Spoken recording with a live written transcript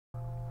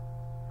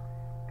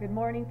Good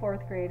morning,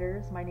 fourth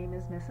graders. My name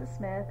is Mrs.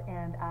 Smith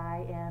and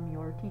I am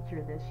your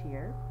teacher this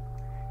year.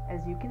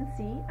 As you can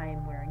see, I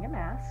am wearing a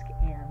mask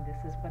and this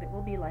is what it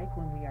will be like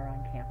when we are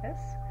on campus.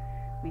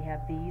 We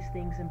have these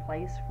things in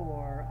place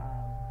for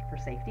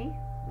safety.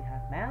 We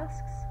have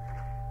masks,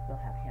 we'll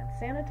have hand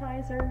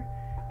sanitizer,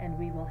 and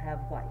we will have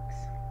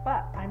wipes.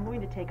 But I'm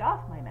going to take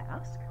off my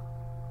mask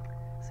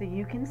so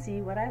you can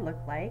see what I look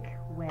like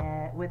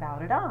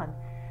without it on.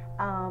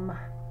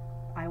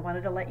 I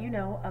wanted to let you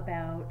know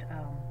about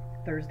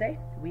Thursday.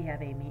 We have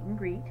a meet and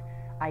greet.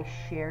 I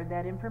shared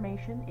that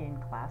information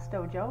in Class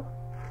Dojo,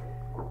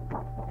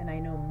 and I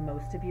know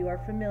most of you are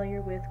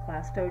familiar with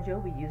Class Dojo.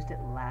 We used it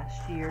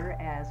last year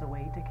as a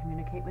way to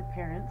communicate with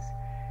parents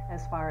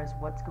as far as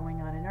what's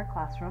going on in our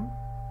classroom.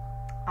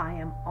 I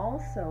am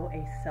also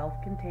a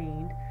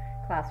self-contained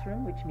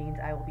classroom, which means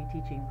I will be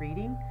teaching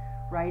reading,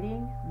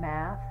 writing,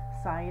 math,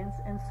 science,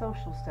 and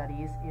social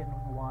studies in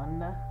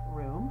one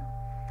room.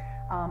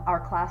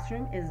 Our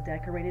classroom is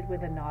decorated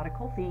with a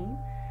nautical theme,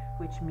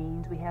 which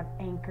means we have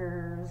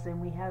anchors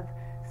and we have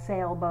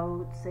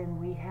sailboats and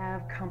we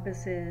have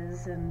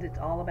compasses, and it's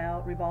all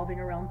about revolving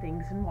around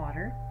things in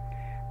water.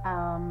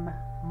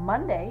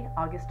 Monday,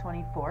 August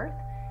 24th,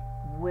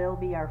 will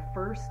be our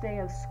first day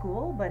of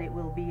school, but it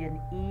will be an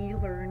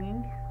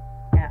e-learning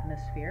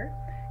atmosphere,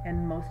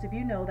 and most of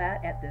you know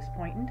that at this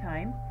point in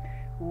time.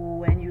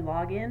 When you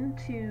log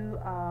into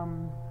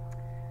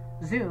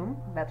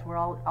Zoom, that's where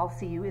I'll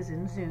see you, is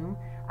in Zoom.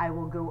 I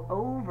will go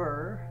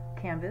over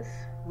Canvas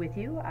with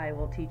you. I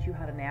will teach you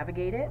how to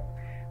navigate it.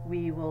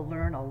 We will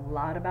learn a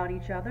lot about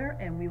each other,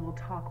 and we will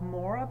talk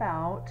more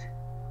about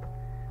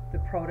the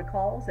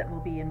protocols that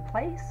will be in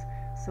place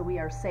so we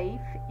are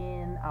safe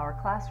in our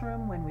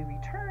classroom when we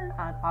return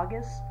on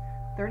August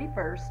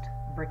 31st,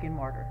 brick and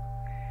mortar.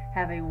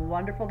 Have a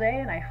wonderful day,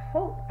 and I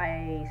hope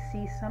I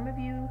see some of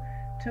you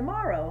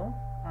tomorrow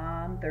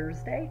on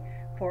Thursday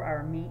for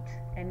our meet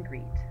and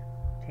greet.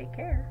 Take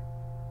care.